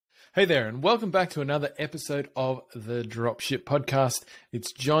Hey there, and welcome back to another episode of the Dropship podcast.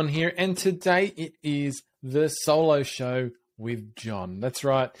 It's John here, and today it is the solo show with John. That's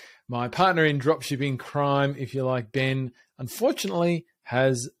right, my partner in dropshipping crime, if you like, Ben, unfortunately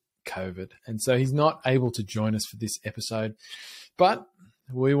has COVID, and so he's not able to join us for this episode. But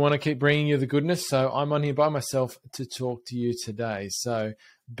we want to keep bringing you the goodness, so I'm on here by myself to talk to you today. So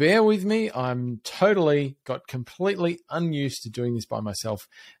bear with me. I'm got completely unused to doing this by myself.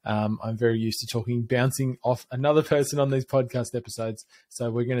 I'm very used to bouncing off another person on these podcast episodes. So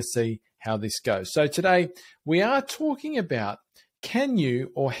we're going to see how this goes. So today we are talking about, can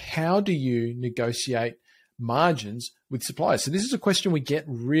you or how do you negotiate margins with suppliers? So this is a question we get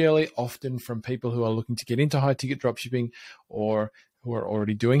really often from people who are looking to get into high ticket dropshipping or who are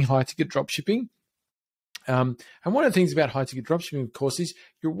already doing high ticket dropshipping. And one of the things about high ticket dropshipping, of course, is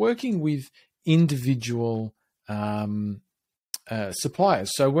you're working with individual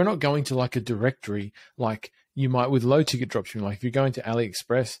suppliers. So we're not going to like a directory like you might with low ticket dropshipping. Like if you're going to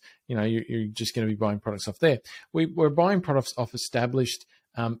AliExpress, you're just going to be buying products off there. We're buying products off established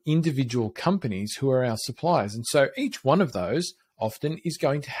individual companies who are our suppliers. And so each one of those often is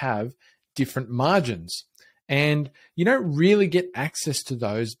going to have different margins. And you don't really get access to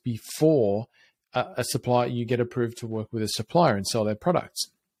those before a supplier, you get approved to work with a supplier and sell their products.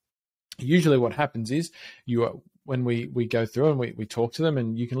 Usually what happens is when we go through and we talk to them,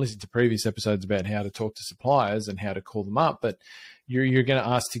 and you can listen to previous episodes about how to talk to suppliers and how to call them up, but you're going to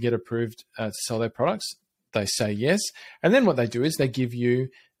ask to get approved to sell their products. They say yes. And then what they do is they give you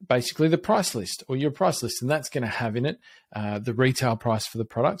basically the price list or your price list, and that's going to have in it the retail price for the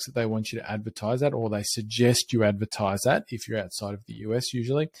products that they want you to advertise at, or they suggest you advertise at if you're outside of the US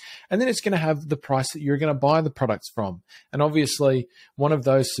usually. And then it's going to have the price that you're going to buy the products from. And obviously one of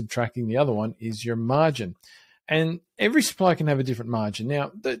those subtracting the other one is your margin. And every supplier can have a different margin.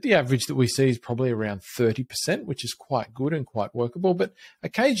 Now, the average that we see is probably around 30%, which is quite good and quite workable. But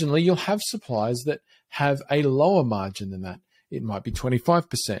occasionally you'll have suppliers that have a lower margin than that. It might be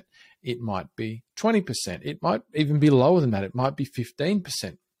 25%. It might be 20%. It might even be lower than that. It might be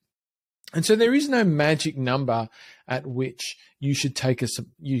 15%. And so there is no magic number at which you should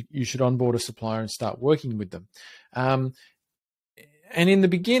you should onboard a supplier and start working with them. And in the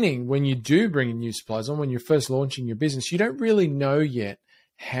beginning, when you do bring in new suppliers on, when you're first launching your business, you don't really know yet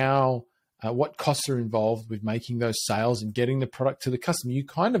what costs are involved with making those sales and getting the product to the customer. You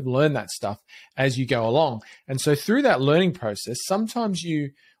kind of learn that stuff as you go along. And so through that learning process, sometimes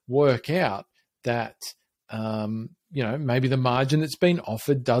you work out that, maybe the margin that's been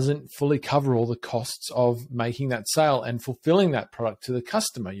offered doesn't fully cover all the costs of making that sale and fulfilling that product to the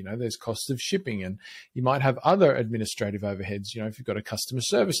customer. There's costs of shipping, and you might have other administrative overheads. If you've got a customer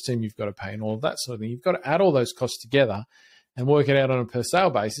service team, you've got to pay and all of that sort of thing. You've got to add all those costs together and work it out on a per sale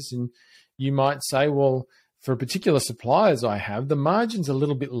basis. And you might say, well, for particular suppliers I have, the margin's a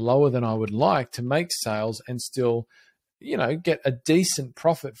little bit lower than I would like to make sales and still get a decent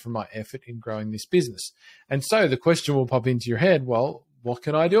profit from my effort in growing this business. And so the question will pop into your head, well, what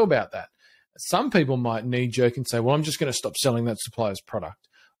can I do about that? Some people might knee jerk and say, well, I'm just going to stop selling that supplier's product.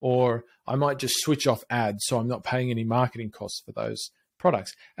 Or I might just switch off ads so I'm not paying any marketing costs for those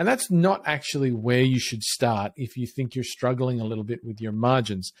products. And that's not actually where you should start if you think you're struggling a little bit with your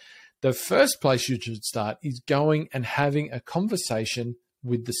margins. The first place you should start is going and having a conversation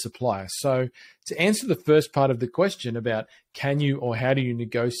with the supplier. So to answer the first part of the question about can you or how do you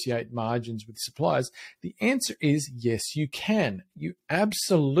negotiate margins with suppliers, the answer is yes, you can. You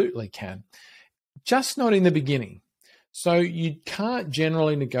absolutely can. Just not in the beginning. So you can't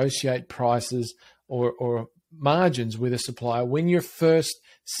generally negotiate prices or margins with a supplier when you're first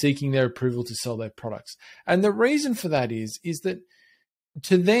seeking their approval to sell their products. And the reason for that is that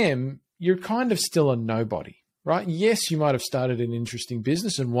to them, you're kind of still a nobody. Right? Yes, you might have started an interesting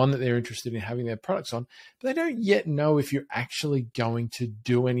business and one that they're interested in having their products on, but they don't yet know if you're actually going to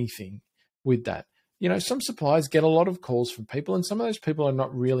do anything with that. Some suppliers get a lot of calls from people, and some of those people are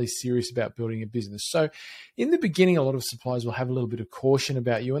not really serious about building a business. So in the beginning, a lot of suppliers will have a little bit of caution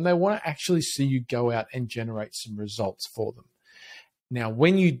about you, and they want to actually see you go out and generate some results for them. Now,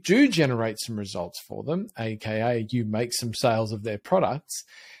 when you do generate some results for them, aka you make some sales of their products,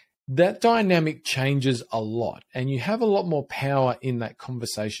 that dynamic changes a lot, and you have a lot more power in that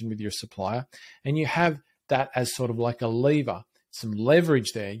conversation with your supplier, and you have that as sort of like a lever, some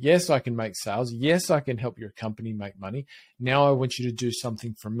leverage there. Yes, I can make sales. Yes, I can help your company make money. Now I want you to do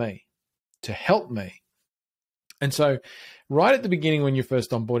something for me to help me. And so right at the beginning, when you're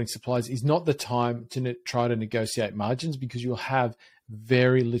first onboarding suppliers, is not the time to try to negotiate margins, because you'll have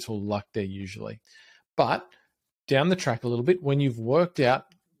very little luck there usually. But down the track a little bit, when you've worked out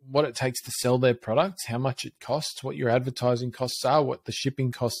what it takes to sell their products, how much it costs, what your advertising costs are, what the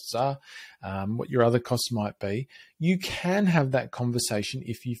shipping costs are, what your other costs might be, you can have that conversation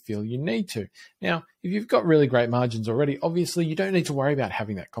if you feel you need to. Now, if you've got really great margins already, obviously you don't need to worry about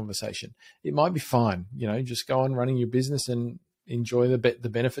having that conversation. It might be fine, just go on running your business and enjoy the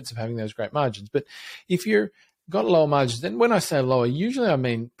benefits of having those great margins. But if you've got lower margins, then when I say lower, usually I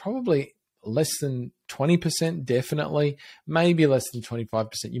mean probably less than 20%, definitely, maybe less than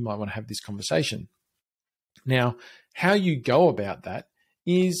 25%, you might want to have this conversation. Now, how you go about that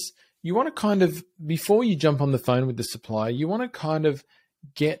is you want to kind of, before you jump on the phone with the supplier, you want to kind of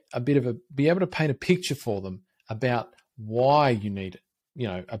get be able to paint a picture for them about why you need,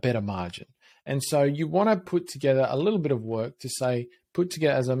 a better margin. And so you want to put together a little bit of work to say,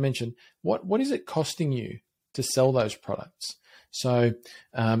 as I mentioned, what is it costing you to sell those products? So,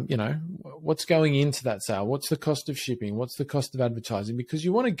 what's going into that sale? What's the cost of shipping? What's the cost of advertising? Because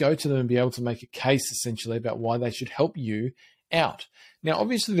you want to go to them and be able to make a case essentially about why they should help you out. Now,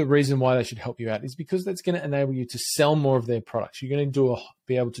 obviously the reason why they should help you out is because that's going to enable you to sell more of their products. You're going to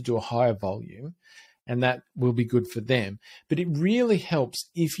be able to do a higher volume, and that will be good for them. But it really helps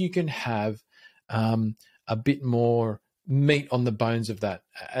if you can have a bit more meat on the bones of that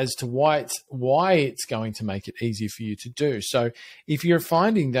as to why it's going to make it easier for you to do. So if you're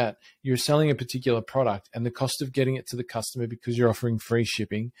finding that you're selling a particular product and the cost of getting it to the customer because you're offering free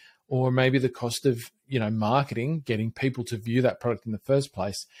shipping, or maybe the cost of, marketing, getting people to view that product in the first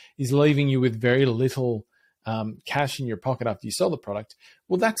place is leaving you with very little cash in your pocket after you sell the product,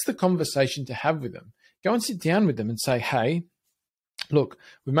 well, that's the conversation to have with them. Go and sit down with them and say, hey, look,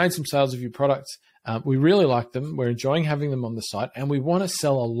 we've made some sales of your products. We really like them. We're enjoying having them on the site, and we want to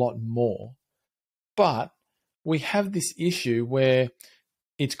sell a lot more. But we have this issue where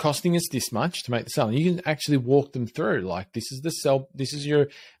it's costing us this much to make the sale. And you can actually walk them through, like, this is your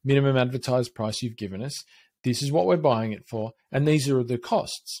minimum advertised price you've given us. This is what we're buying it for, and these are the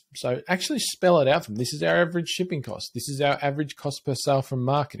costs. So actually spell it out for them. This is our average shipping cost. This is our average cost per sale from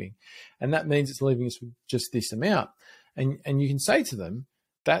marketing. And that means it's leaving us with just this amount. And you can say to them,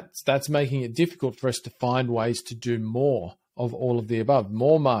 that's making it difficult for us to find ways to do more of all of the above,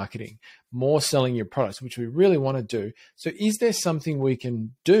 more marketing, more selling your products, which we really want to do. So is there something we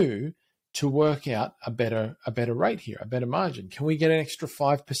can do to work out a better rate here, a better margin? Can we get an extra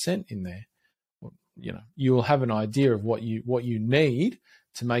 5% in there? Well, you will have an idea of what you need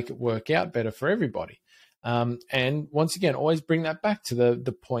to make it work out better for everybody. And once again, always bring that back to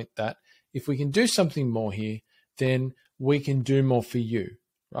the point that if we can do something more here, then we can do more for you,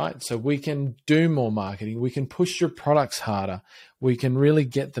 right? So we can do more marketing. We can push your products harder. We can really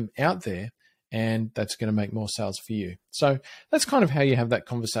get them out there, and that's going to make more sales for you. So that's kind of how you have that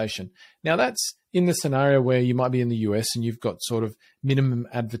conversation. Now, that's in the scenario where you might be in the US and you've got sort of minimum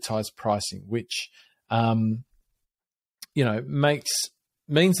advertised pricing, which,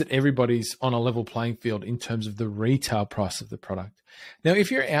 means that everybody's on a level playing field in terms of the retail price of the product. Now, if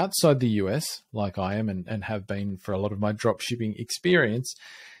you're outside the US, like I am and have been for a lot of my drop shipping experience,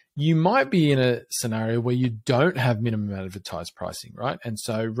 you might be in a scenario where you don't have minimum advertised pricing, right? And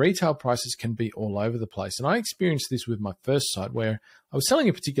so retail prices can be all over the place. And I experienced this with my first site where I was selling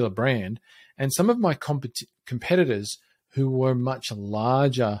a particular brand, and some of my competitors who were much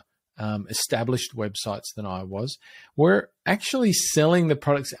larger established websites than I was, were actually selling the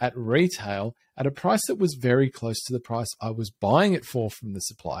products at retail at a price that was very close to the price I was buying it for from the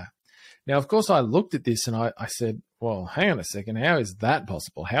supplier. Now, of course, I looked at this and I said, well, hang on a second, how is that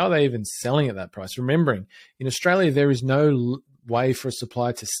possible? How are they even selling at that price? Remembering, in Australia, there is no way for a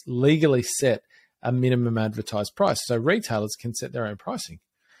supplier to legally set a minimum advertised price. So retailers can set their own pricing.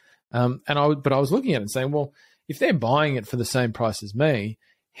 But I was looking at it and saying, well, if they're buying it for the same price as me,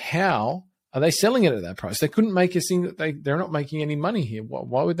 how are they selling it at that price? They couldn't make a single, they're not making any money here.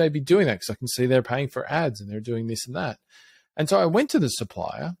 Why would they be doing that? Because I can see they're paying for ads and they're doing this and that. And so I went to the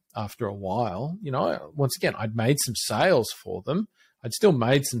supplier after a while. Once again, I'd made some sales for them. I'd still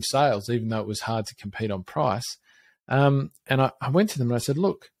made some sales, even though it was hard to compete on price. And I went to them and I said,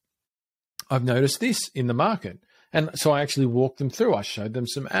 look, I've noticed this in the market. And so I actually walked them through. I showed them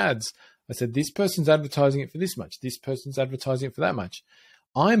some ads. I said, this person's advertising it for this much. This person's advertising it for that much.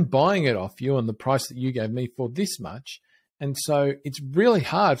 I'm buying it off you on the price that you gave me for this much. And so it's really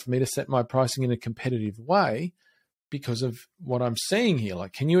hard for me to set my pricing in a competitive way because of what I'm seeing here.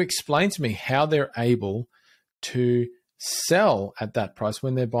 Like, can you explain to me how they're able to sell at that price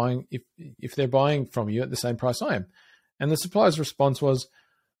when they're buying, if they're buying from you at the same price I am? And the supplier's response was,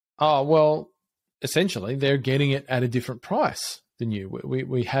 oh, well, essentially they're getting it at a different price than you.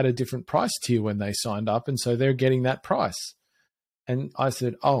 We had a different price tier when they signed up, and so they're getting that price. And I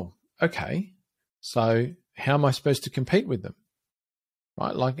said, oh, okay. So how am I supposed to compete with them?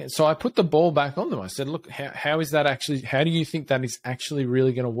 Right? Like, so I put the ball back on them. I said, look, how is that actually, how do you think that is actually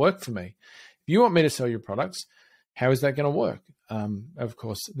really going to work for me? If you want me to sell your products, how is that going to work? Of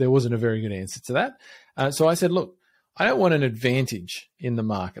course, there wasn't a very good answer to that. So I said, look, I don't want an advantage in the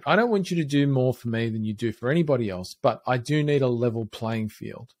market. I don't want you to do more for me than you do for anybody else, but I do need a level playing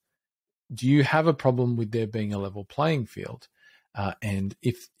field. Do you have a problem with there being a level playing field? And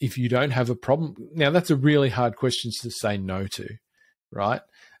if you don't have a problem, now that's a really hard question to say no to, right?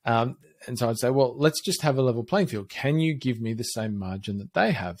 And so I'd say, well, let's just have a level playing field. Can you give me the same margin that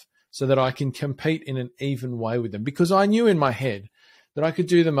they have so that I can compete in an even way with them? Because I knew in my head that I could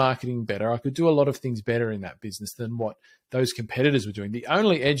do the marketing better. I could do a lot of things better in that business than what those competitors were doing. The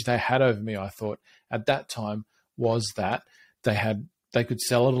only edge they had over me, I thought, at that time was that they could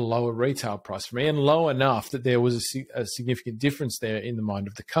sell at a lower retail price for me, and low enough that there was a significant difference there in the mind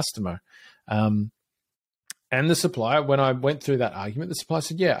of the customer. And the supplier, when I went through that argument, the supplier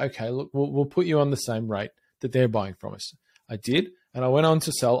said, yeah, okay, look, we'll put you on the same rate that they're buying from us. I did. And I went on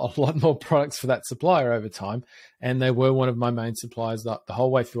to sell a lot more products for that supplier over time. And they were one of my main suppliers the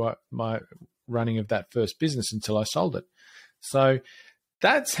whole way through my running of that first business until I sold it. So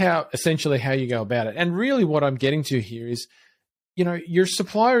that's essentially how you go about it. And really what I'm getting to here is, your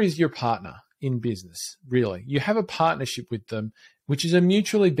supplier is your partner in business, really. You have a partnership with them, which is a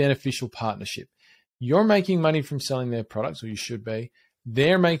mutually beneficial partnership. You're making money from selling their products, or you should be.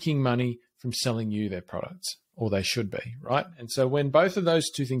 They're making money from selling you their products, or they should be, right? And so when both of those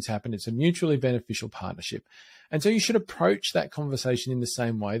two things happen, it's a mutually beneficial partnership. And so you should approach that conversation in the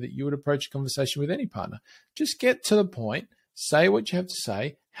same way that you would approach a conversation with any partner. Just get to the point, say what you have to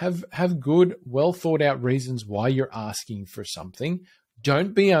say, have good, well thought out reasons why you're asking for something.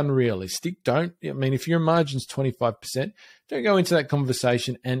 Don't be unrealistic. If your margin's 25%, don't go into that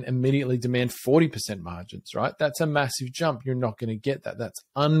conversation and immediately demand 40% margins, right? That's a massive jump. You're not going to get that. That's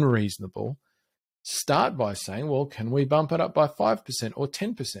unreasonable. Start by saying, well, can we bump it up by 5% or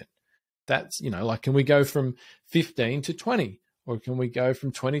 10%? That's, can we go from 15 to 20, or can we go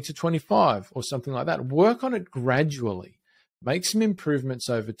from 20 to 25 or something like that? Work on it gradually, make some improvements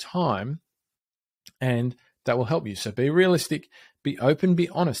over time, and that will help you. So be realistic, be open, be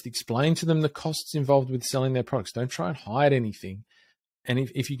honest, explain to them the costs involved with selling their products. Don't try and hide anything. And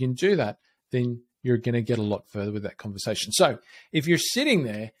if you can do that, then you're going to get a lot further with that conversation. So if you're sitting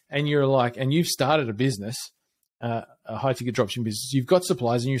there and and you've started a business, a high ticket dropshipping business, you've got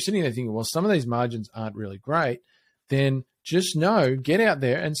suppliers and you're sitting there thinking, well, some of these margins aren't really great, then just get out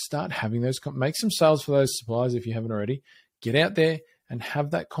there and start having make some sales for those suppliers if you haven't already. Get out there and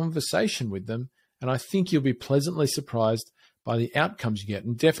have that conversation with them. And I think you'll be pleasantly surprised by the outcomes you get.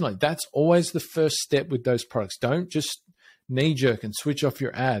 And definitely, that's always the first step with those products. Don't just knee jerk and switch off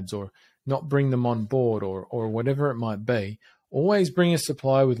your ads or not bring them on board or whatever it might be. Always bring a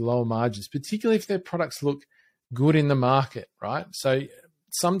supplier with lower margins, particularly if their products look good in the market, right? So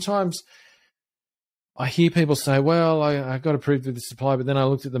sometimes I hear people say, well, I got approved with the supplier, but then I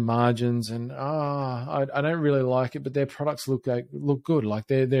looked at the margins and I don't really like it, but their products look good. Like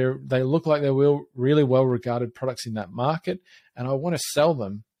they look like they're really well regarded products in that market, and I want to sell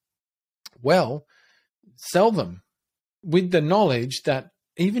them. Well, sell them with the knowledge that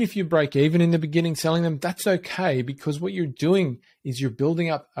even if you break even in the beginning selling them, that's okay, because what you're doing is you're building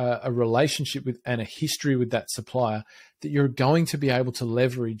up a relationship with and a history with that supplier that you're going to be able to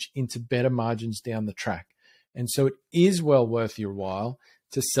leverage into better margins down the track. And so it is well worth your while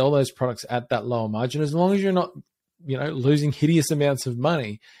to sell those products at that lower margin, as long as you're not, losing hideous amounts of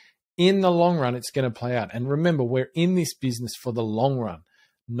money. In the long run, it's going to play out. And remember, we're in this business for the long run,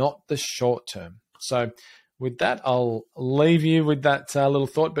 not the short term. So with that, I'll leave you with that little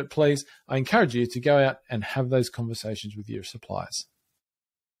thought, but please, I encourage you to go out and have those conversations with your suppliers.